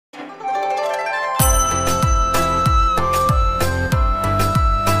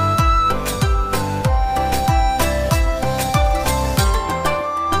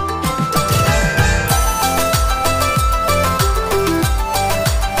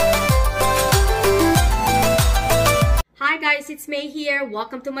guys, it's May here.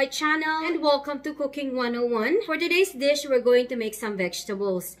 Welcome to my channel and welcome to Cooking 101. For today's dish, we're going to make some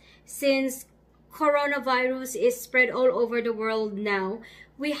vegetables. Since coronavirus is spread all over the world now,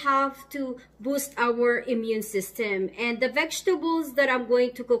 we have to boost our immune system. And the vegetables that I'm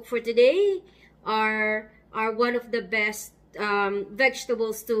going to cook for today are one of the best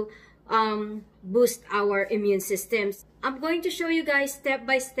vegetables to boost our immune systems. I'm going to show you guys step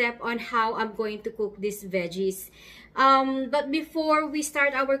by step on how I'm going to cook these veggies. But before we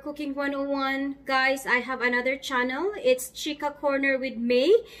start our Cooking 101, guys, I have another channel. It's Chica Corner with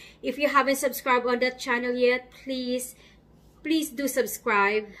May. If you haven't subscribed on that channel yet, please do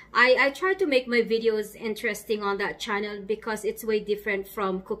subscribe. I try to make my videos interesting on that channel because it's way different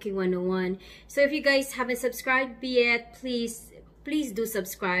from Cooking 101. So if you guys haven't subscribed yet, please do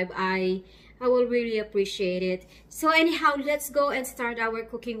subscribe. I will really appreciate it. So anyhow, let's go and start our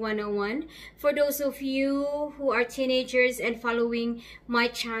Cooking 101. For those of you who are teenagers and following my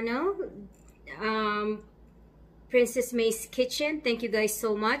channel, Princess May's Kitchen, thank you guys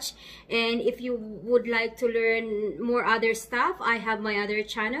so much. And if you would like to learn more other stuff, I have my other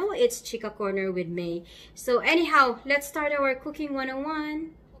channel. It's Chica Corner with May. So anyhow, let's start our Cooking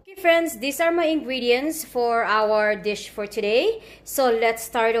 101. Okay friends, these are my ingredients for our dish for today. So let's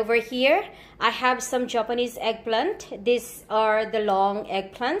start over here. I have some Japanese eggplant. These are the long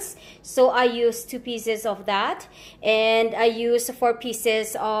eggplants. So I use 2 pieces of that. And I use 4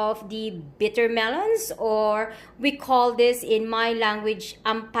 pieces of the bitter melons, or we call this in my language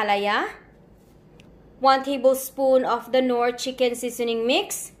Ampalaya. 1 tablespoon of the Knorr chicken seasoning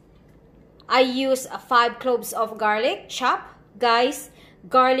mix. I use 5 cloves of garlic chopped. Guys,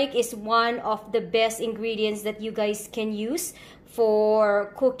 garlic is one of the best ingredients that you guys can use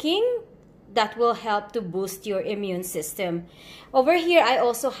for cooking that will help to boost your immune system. Over here, I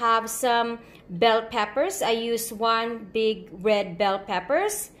also have some bell peppers. I use 1 big red bell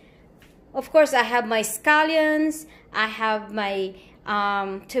peppers. Of course, I have my scallions. I have my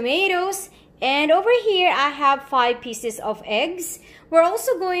tomatoes. And over here, I have 5 pieces of eggs. We're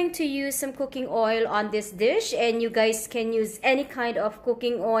also going to use some cooking oil on this dish, and you guys can use any kind of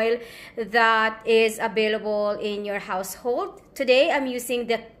cooking oil that is available in your household. Today, I'm using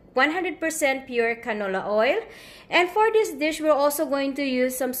the 100% pure canola oil. And for this dish, we're also going to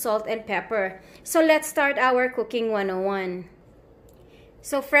use some salt and pepper. So let's start our Cooking 101.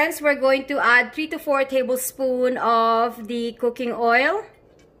 So friends, we're going to add 3 to 4 tablespoons of the cooking oil.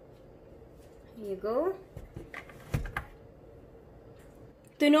 Here you go.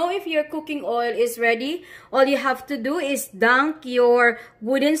 To know if your cooking oil is ready, all you have to do is dunk your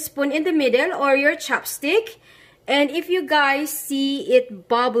wooden spoon in the middle or your chopstick. And if you guys see it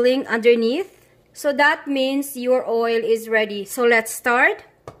bubbling underneath, so that means your oil is ready. So let's start.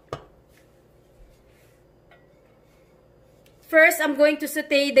 First, I'm going to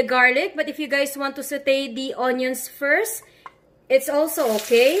saute the garlic, but if you guys want to saute the onions first, it's also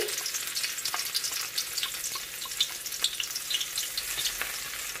okay.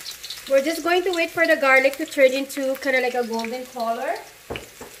 We're just going to wait for the garlic to turn into kind of like a golden color.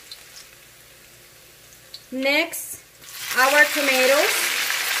 Next, our tomatoes.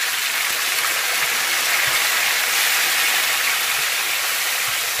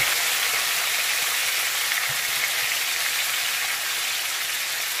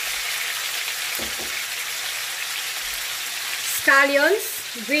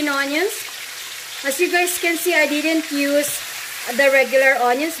 Scallions, green onions. As you guys can see, I didn't use the regular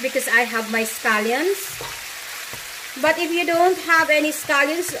onions because I have my scallions. But if you don't have any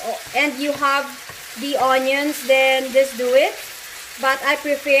scallions and you have the onions, then just do it. But I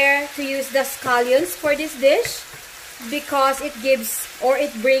prefer to use the scallions for this dish because it gives, or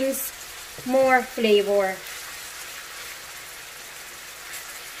it brings, more flavor.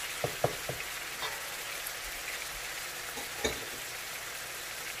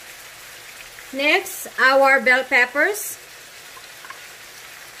 Next, our bell peppers.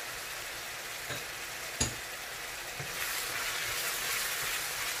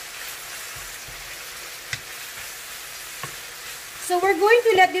 So we're going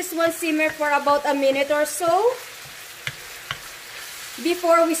to let this one simmer for about a minute or so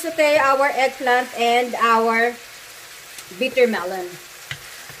before we saute our eggplant and our bitter melon.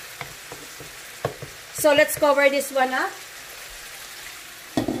 So let's cover this one up.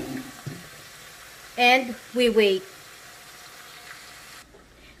 And we wait.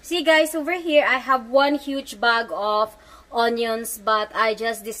 See guys, over here I have 1 huge bag of onions, but I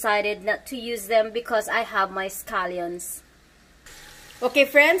just decided not to use them because I have my scallions. Okay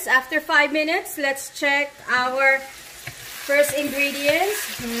friends, after 5 minutes, let's check our first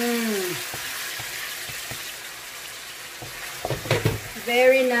ingredients.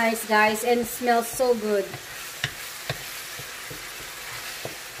 Very nice, guys, and smells so good.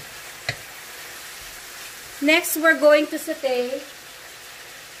 Next, we're going to saute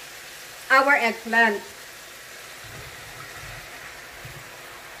our eggplant.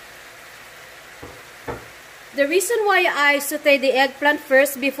 The reason why I saute the eggplant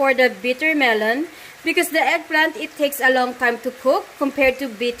first before the bitter melon, because the eggplant, it takes a long time to cook compared to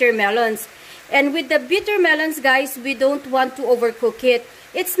bitter melons. And with the bitter melons, guys, we don't want to overcook it.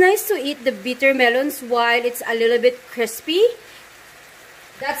 It's nice to eat the bitter melons while it's a little bit crispy.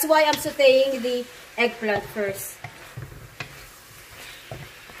 That's why I'm sauteing the eggplant first.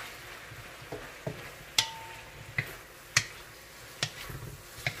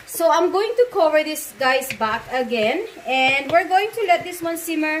 So I'm going to cover this, guys, back again. And we're going to let this one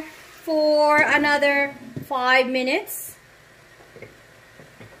simmer for another 5 minutes.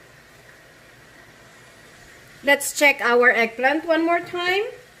 Let's check our eggplant one more time.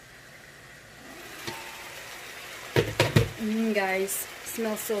 Guys,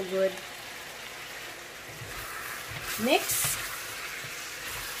 smells so good. Mix.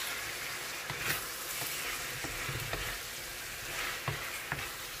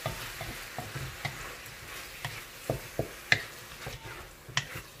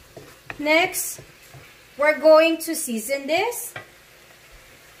 Next, we're going to season this.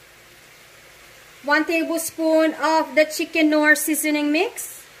 1 tablespoon of the chicken Knorr seasoning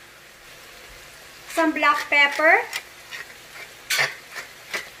mix. Some black pepper.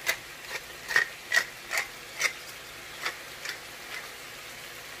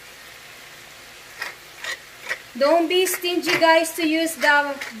 Don't be stingy, guys, to use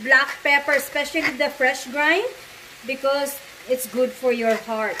the black pepper, especially the fresh grind, because it's good for your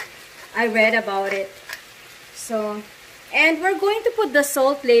heart. I read about it. So, and we're going to put the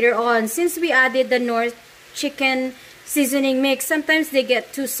salt later on. Since we added the Knorr chicken seasoning mix, sometimes they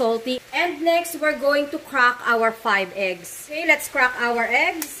get too salty. And next, we're going to crack our 5 eggs. Okay, let's crack our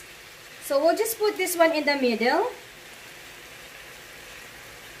eggs. So, we'll just put this one in the middle.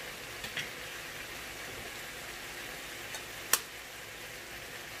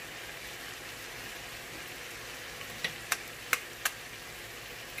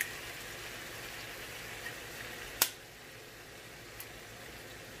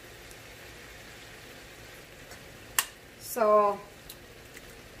 So,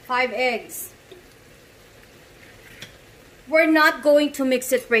 5 eggs. We're not going to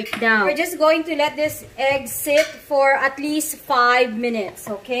mix it right now. We're just going to let this egg sit for at least 5 minutes,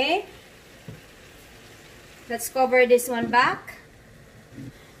 okay? Let's cover this one back.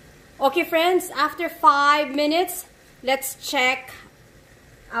 Okay, friends, after 5 minutes, let's check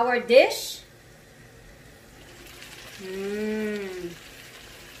our dish.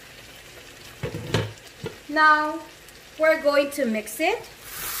 Now, we're going to mix it.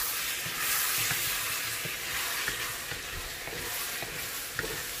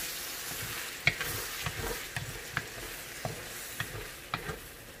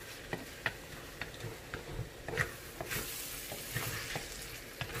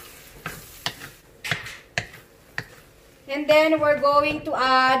 And then we're going to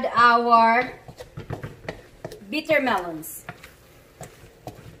add our bitter melons.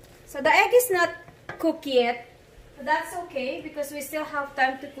 So the egg is not cooked yet. That's okay because we still have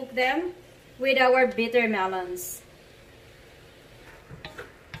time to cook them with our bitter melons.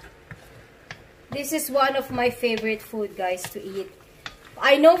 This is one of my favorite food, guys, to eat.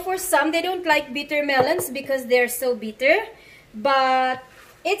 I know for some they don't like bitter melons because they're so bitter, but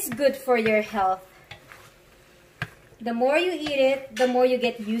it's good for your health. The more you eat it, the more you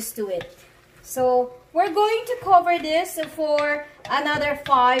get used to it. So we're going to cover this for another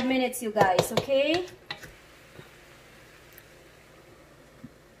 5 minutes, you guys, okay?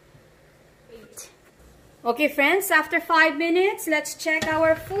 Okay, friends, after 5 minutes, let's check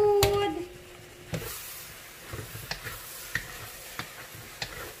our food.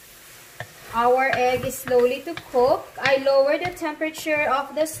 Our egg is slowly to cook. I lowered the temperature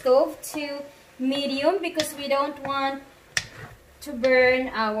of the stove to medium because we don't want to burn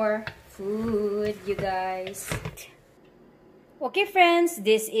our food, you guys. Okay, friends,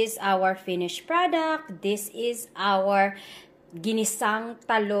 this is our finished product. This is our ginisang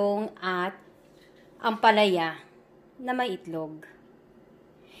talong at ampalaya na may itlog.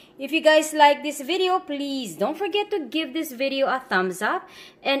 If you guys like this video, please don't forget to give this video a thumbs up.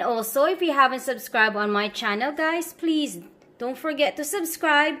 And also, if you haven't subscribed on my channel, guys, please don't forget to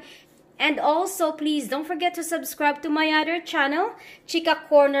subscribe And also, please don't forget to subscribe to my other channel, Chica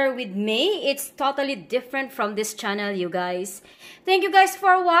Corner with May. It's totally different from this channel, you guys. Thank you guys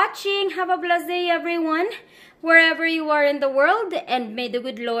for watching. Have a blessed day, everyone, wherever you are in the world. And may the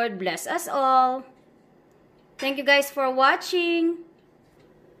good Lord bless us all. Thank you guys for watching.